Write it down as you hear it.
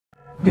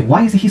Okay,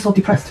 why is he so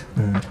depressed?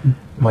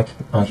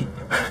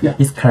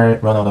 His car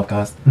ran out of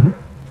gas,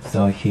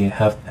 so he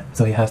has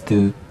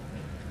to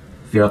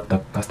fill up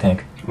the gas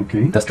tank.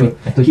 Okay. The street.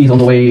 So he's on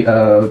the way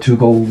to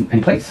go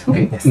any place.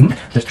 Okay. Yes.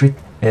 The street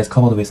is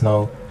covered with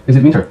snow. Is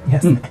it winter?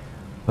 Yes.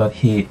 But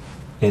he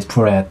is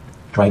poor at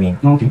driving.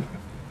 Okay.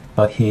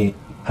 But he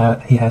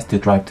has to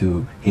drive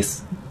to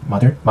his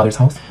mother's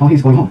house. Oh,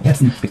 he's going home.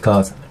 Yes,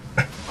 because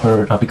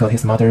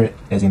his mother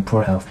is in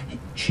poor health.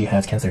 She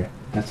has cancer.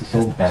 That's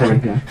so bad. sorry.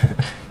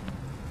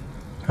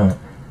 Yeah.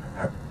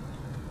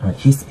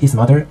 His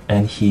mother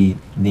and he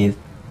need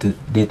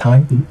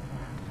time,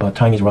 but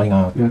time is running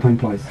out. Yeah, time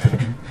flies.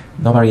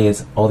 Nobody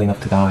is old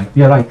enough to die.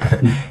 Yeah, right.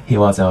 He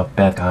was a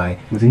bad guy.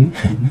 Was he?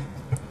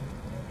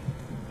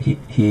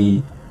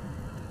 He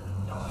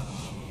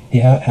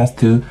has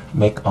to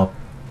make up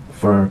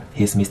for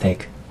his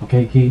mistake.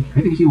 Okay,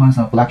 I think he was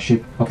a black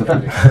sheep of the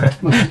family.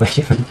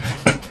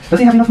 Does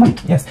he have enough money?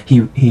 Yes,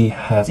 he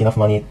has enough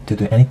money to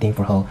do anything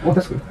for her. Oh,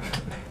 that's good.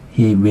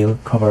 He will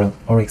cover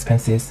all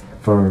expenses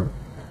for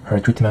her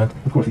treatment.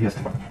 Of course he has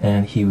to.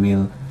 And he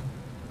will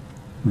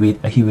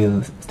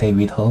stay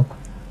with her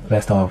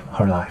rest of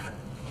her life.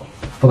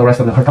 For the rest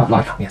of her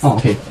life? Yes. Oh,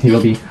 okay. He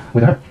will be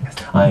with her? Yes.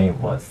 I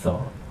was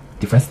so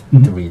depressed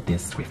to read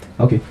this script.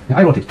 Okay. Yeah,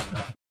 I wrote it.